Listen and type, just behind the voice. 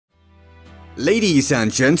Ladies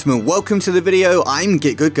and gentlemen, welcome to the video. I'm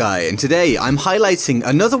GetGoodGuy, and today I'm highlighting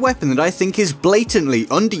another weapon that I think is blatantly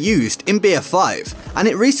underused in BF5, and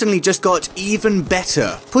it recently just got even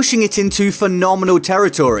better, pushing it into phenomenal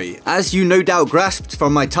territory, as you no doubt grasped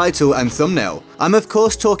from my title and thumbnail. I'm of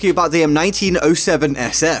course talking about the M1907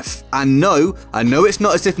 SF, and no, I know it's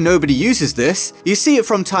not as if nobody uses this, you see it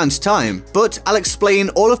from time to time, but I'll explain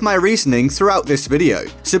all of my reasoning throughout this video,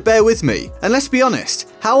 so bear with me. And let's be honest,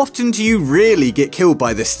 how often do you really get killed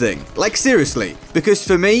by this thing? Like seriously, because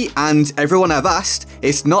for me, and everyone I've asked,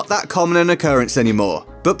 it's not that common an occurrence anymore.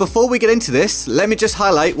 But before we get into this, let me just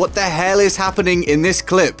highlight what the hell is happening in this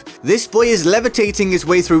clip. This boy is levitating his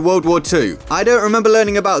way through World War II. I don't remember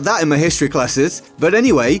learning about that in my history classes. But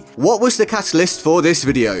anyway, what was the catalyst for this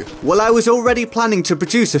video? Well, I was already planning to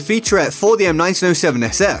produce a featurette for the M1907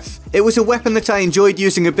 SF. It was a weapon that I enjoyed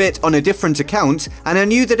using a bit on a different account, and I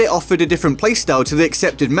knew that it offered a different playstyle to the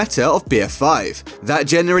accepted meta of BF5. That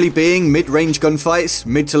generally being mid-range gunfights,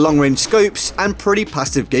 mid to long-range scopes, and pretty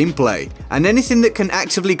passive gameplay. And anything that can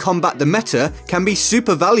actively combat the meta can be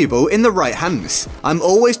super valuable in the right hands. I'm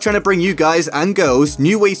always trying to bring you guys and girls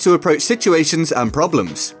new ways to approach situations and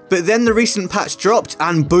problems. But then the recent patch dropped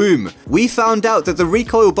and boom, we found out that the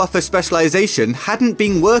recoil buffer specialization hadn't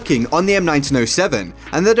been working on the M1907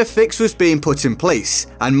 and that a fix was being put in place.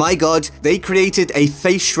 And my god, they created a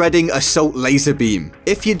face shredding assault laser beam.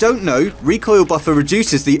 If you don't know, recoil buffer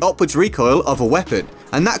reduces the upwards recoil of a weapon,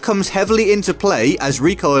 and that comes heavily into play as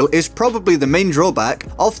recoil is probably the main drawback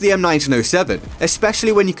of the M1907,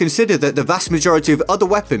 especially when you consider that the vast majority of other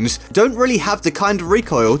weapons don't really have the kind of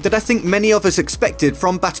recoil that I think many of us expected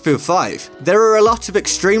from Battlefield 5. There are a lot of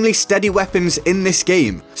extremely steady weapons in this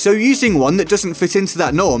game, so using one that doesn't fit into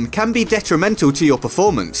that norm can be detrimental to your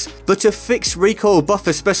performance, but a fixed recoil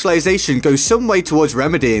buffer specialization goes some way towards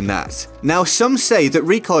remedying that. Now, some say that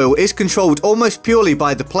recoil is controlled almost purely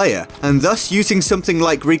by the player, and thus using something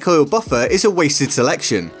like recoil buffer is a wasted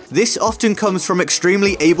selection. This often comes from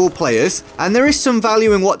extremely able players, and there is some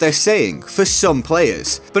value in what they're saying for some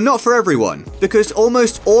players, but not for everyone, because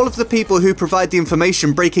almost all of the people who provide the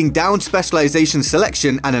information breaking down specialization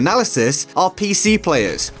selection and analysis are PC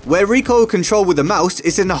players, where recoil control with a mouse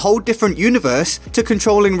is in a whole different universe to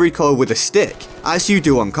controlling recoil with a stick, as you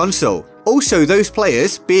do on console. Also, those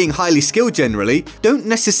players, being highly skilled generally, don't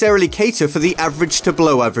necessarily cater for the average to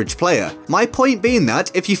below average player. My point being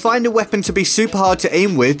that if you find a weapon to be super hard to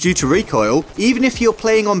aim with due to recoil, even if you're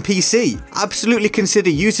playing on PC, absolutely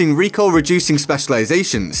consider using recoil reducing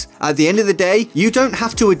specializations. At the end of the day, you don't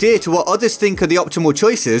have to adhere to what others think are the optimal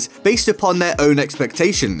choices based upon their own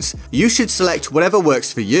expectations. You should select whatever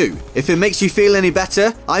works for you. If it makes you feel any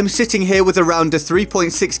better, I'm sitting here with around a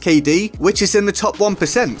 3.6 KD, which is in the top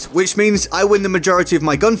 1%, which means I win the majority of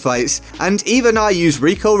my gunfights, and even I use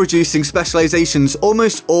recoil reducing specializations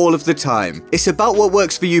almost all of the time. It's about what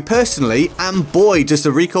works for you personally, and boy does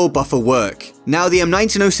the recoil buffer work. Now, the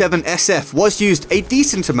M1907 SF was used a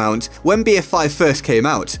decent amount when BF5 first came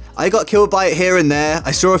out. I got killed by it here and there,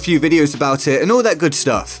 I saw a few videos about it and all that good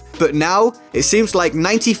stuff. But now, it seems like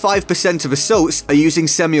 95% of assaults are using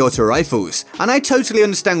semi-auto rifles, and I totally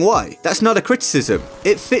understand why. That's not a criticism.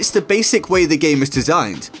 It fits the basic way the game is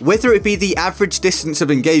designed, whether it be the average distance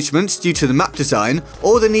of engagements due to the map design,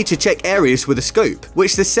 or the need to check areas with a scope,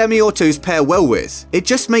 which the semi-autos pair well with. It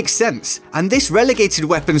just makes sense, and this relegated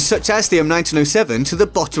weapons such as the M1907 to the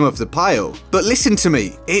bottom of the pile. But listen to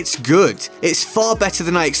me, it's good. It's far better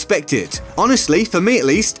than I expected. Honestly, for me at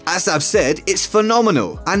least, as I've said, it's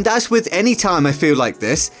phenomenal. And as with any time I feel like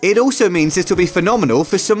this, it also means it'll be phenomenal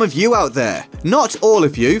for some of you out there. Not all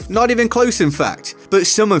of you, not even close in fact, but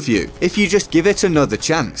some of you, if you just give it another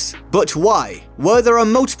chance. But why? Well, there are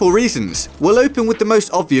multiple reasons. We'll open with the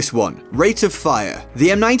most obvious one, rate of fire. The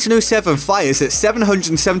M1907 fires at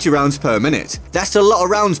 770 rounds per minute. That's a lot of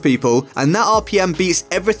rounds, people, and that RPM beats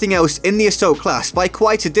everything else in the assault class by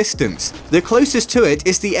quite a distance. The closest to it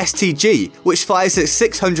is the STG, which fires at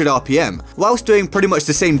 600 RPM, whilst doing pretty much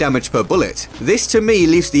the same damage per bullet. This to me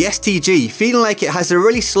leaves the STG feeling like it has a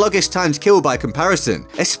really sluggish time to kill by comparison,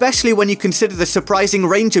 especially when you consider the surprising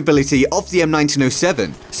range ability of the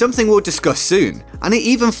M1907, something we'll discuss soon. And it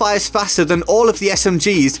even fires faster than all of the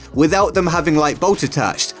SMGs without them having light bolt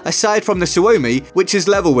attached, aside from the Suomi, which is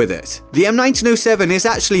level with it. The M1907 is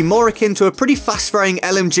actually more akin to a pretty fast-firing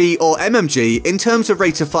LMG or MMG in terms of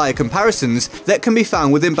rate of fire comparisons that can be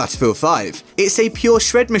found within Battlefield 5. It's a pure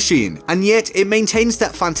shred machine, and yet it maintains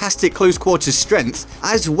that fantastic close quarters strength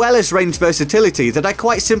as well as range versatility that I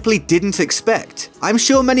quite simply didn't expect. I'm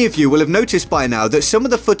sure many of you will have noticed by now that some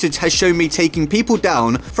of the footage has shown me taking people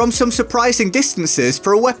down from some surprising distances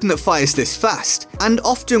for a weapon that fires this fast, and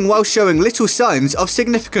often while showing little signs of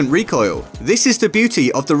significant recoil. This is the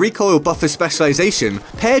beauty of the recoil buffer specialization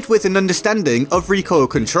paired with an understanding of recoil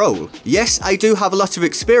control. Yes, I do have a lot of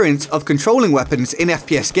experience of controlling weapons in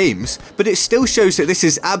FPS games, but it still shows that this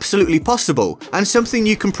is absolutely possible and something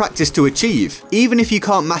you can practice to achieve, even if you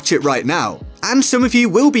can't match it right now. And some of you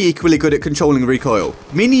will be equally good at controlling recoil,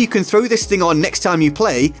 meaning you can throw this thing on next time you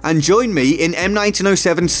play and join me in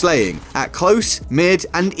M1907 slaying, at close, mid,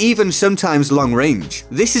 and even sometimes long range.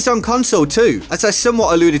 This is on console too, as I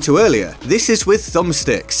somewhat alluded to earlier. This is with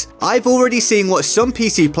thumbsticks. I've already seen what some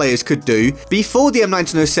PC players could do before the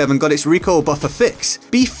M1907 got its recoil buffer fix,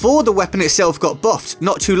 before the weapon itself got buffed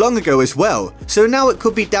not too long ago as well, so now it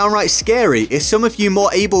could be downright scary if some of you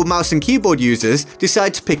more able mouse and keyboard users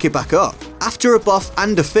decide to pick it back up. After a buff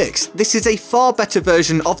and a fix, this is a far better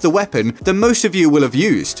version of the weapon than most of you will have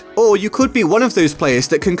used. Or you could be one of those players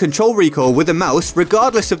that can control recoil with a mouse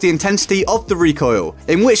regardless of the intensity of the recoil,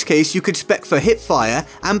 in which case you could spec for hip fire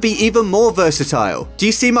and be even more versatile. Do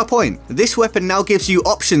you see my point? This weapon now gives you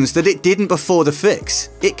options that it didn't before the fix.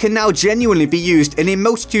 It can now genuinely be used in a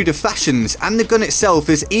multitude of fashions, and the gun itself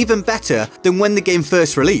is even better than when the game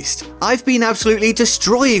first released. I've been absolutely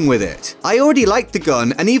destroying with it. I already liked the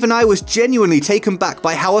gun, and even I was genuinely taken back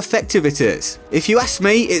by how effective it is. If you ask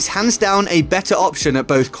me, it's hands down a better option at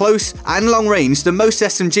both close and long range than most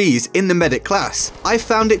SMGs in the medic class. I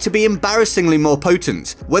found it to be embarrassingly more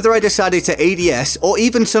potent, whether I decided to ADS or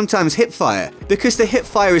even sometimes hipfire, because the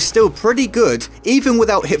hipfire is still pretty good even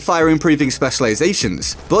without hipfire improving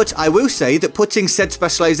specializations. But I will say that putting said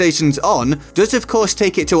specializations on does of course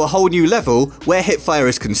take it to a whole new level where hipfire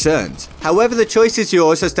is concerned. However, the choice is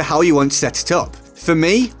yours as to how you want to set it up. For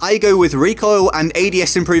me, I go with recoil and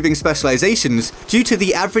ADS improving specializations due to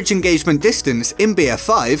the average engagement distance in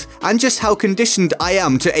BF5 and just how conditioned I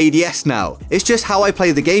am to ADS now. It's just how I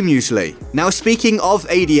play the game usually. Now, speaking of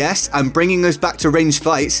ADS and bringing us back to range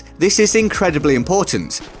fights, this is incredibly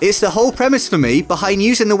important. It's the whole premise for me behind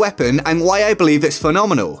using the weapon and why I believe it's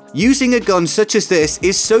phenomenal. Using a gun such as this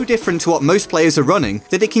is so different to what most players are running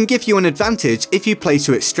that it can give you an advantage if you play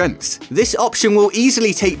to its strengths. This option will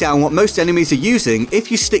easily take down what most enemies are using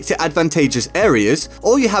if you stick to advantageous areas,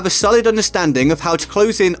 or you have a solid understanding of how to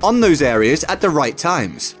close in on those areas at the right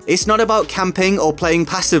times. It's not about camping or playing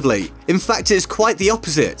passively. In fact, it's quite the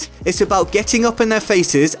opposite. It's about getting up in their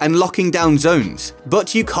faces and locking down zones.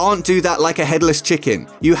 But you can't do that like a headless chicken.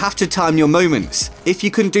 You have to time your moments. If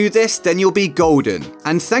you can do this, then you'll be golden.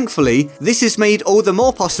 And thankfully, this is made all the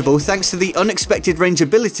more possible thanks to the unexpected range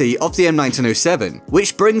ability of the M1907,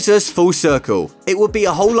 which brings us full circle. It would be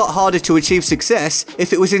a whole lot harder to achieve success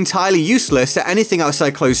if it was entirely useless at anything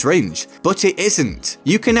outside close range, but it isn't.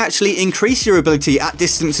 You can actually increase your ability at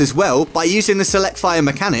distance as well by using the select fire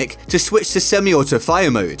mechanic to switch to semi-auto fire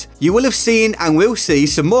mode. You will have seen and will see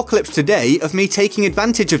some more clips today of me taking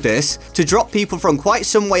advantage of this to drop people from quite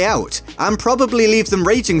some way out, and probably leave them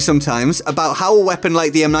raging sometimes about how a weapon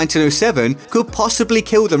like the M1907 could possibly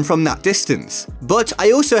kill them from that distance. But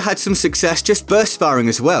I also had some success just burst firing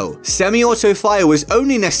as well. Semi-auto fire was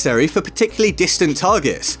only necessary for particularly distant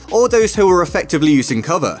targets, or those who were effectively using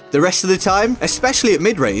cover. The rest of the time, especially at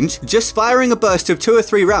mid-range, just firing a burst of 2 or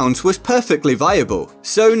 3 rounds was perfectly viable.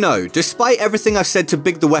 So no, despite everything I've said to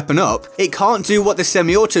big the weapon up, it can't do what the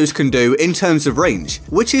semi-autos can do in terms of range,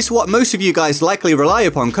 which is what most of you guys likely rely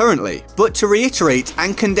upon currently. But to reiterate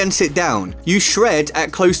and condense it down, you shred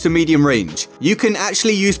at close to medium range. You can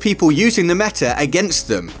actually use people using the meta against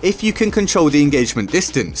them if you can control the engagement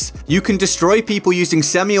distance. You can destroy people using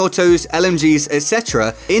semi-autos, LMGs,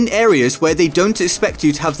 etc. in areas where they don't expect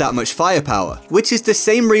you to have that much firepower, which is the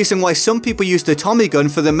same reason why some people use the Tommy gun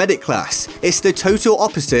for the medic class. It's the total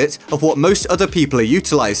opposite of what most other people are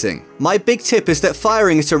utilizing. My big tip is that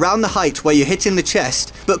firing it around the height where you're hitting the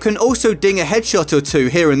chest, but can also ding a headshot or two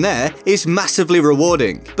here and there, is massively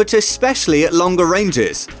rewarding, but especially at longer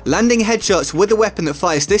ranges. Landing headshots with a weapon that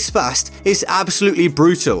fires this fast is absolutely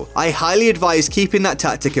brutal. I highly advise keeping that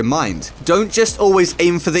tactic in mind. Don't just always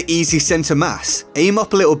aim for the easy center mass. Aim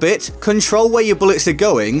up a little bit, control where your bullets are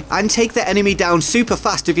going, and take the enemy down super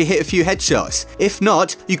fast if you hit a few headshots. If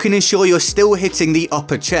not, you can ensure you're still hitting the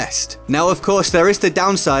upper chest. Now, of course, there is the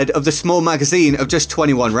downside downside of the small magazine of just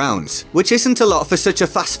 21 rounds, which isn't a lot for such a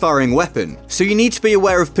fast-firing weapon. So you need to be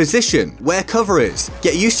aware of position, where cover is,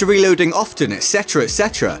 get used to reloading often, etc,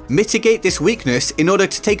 etc. Mitigate this weakness in order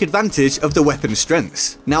to take advantage of the weapon's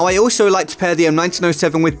strengths. Now I also like to pair the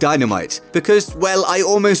M1907 with dynamite, because, well, I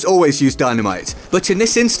almost always use dynamite, but in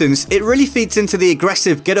this instance it really feeds into the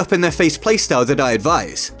aggressive get up in their face playstyle that I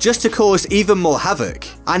advise, just to cause even more havoc.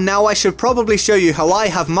 And now I should probably show you how I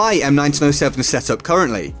have my M1907 set up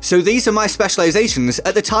currently. So these are my specializations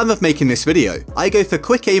at the time of making this video. I go for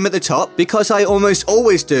quick aim at the top because I almost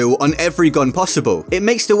always do on every gun possible. It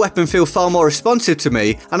makes the weapon feel far more responsive to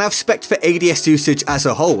me, and I've spec'd for ADS usage as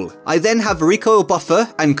a whole. I then have recoil buffer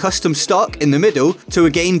and custom stock in the middle to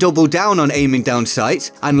again double down on aiming down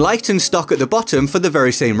sight, and lightened stock at the bottom for the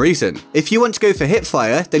very same reason. If you want to go for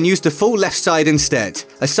hipfire, then use the full left side instead,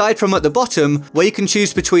 aside from at the bottom where you can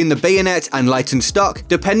choose between the bayonet and lightened stock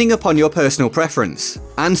depending upon your personal preference.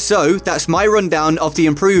 And so that's my rundown of the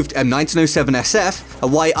improved M1907 SF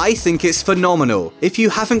and why I think it's phenomenal. If you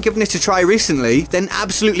haven't given it a try recently, then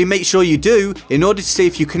absolutely make sure you do in order to see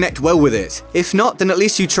if you connect well with it. If not, then at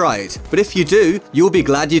least you tried. But if you do, you'll be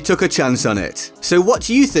glad you took a chance on it. So what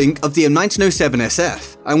do you think of the M1907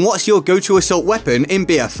 SF? And what's your go-to assault weapon in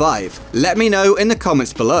BF5? Let me know in the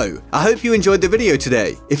comments below. I hope you enjoyed the video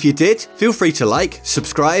today. If you did, feel free to like,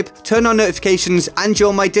 subscribe, turn on notifications, and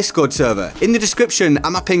join my Discord server in the description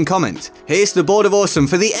and my pinned comment. Here's the Board of Awesome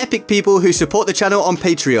for the epic people who support the channel on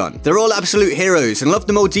Patreon. They're all absolute heroes and love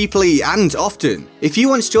them all deeply and often. If you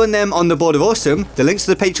want to join them on the Board of Awesome, the link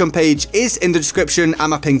to the Patreon page is in the description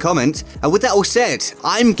and my pinned comment. And with that all said,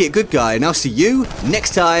 I'm GetGoodGuy and I'll see you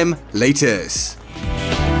next time. Laters.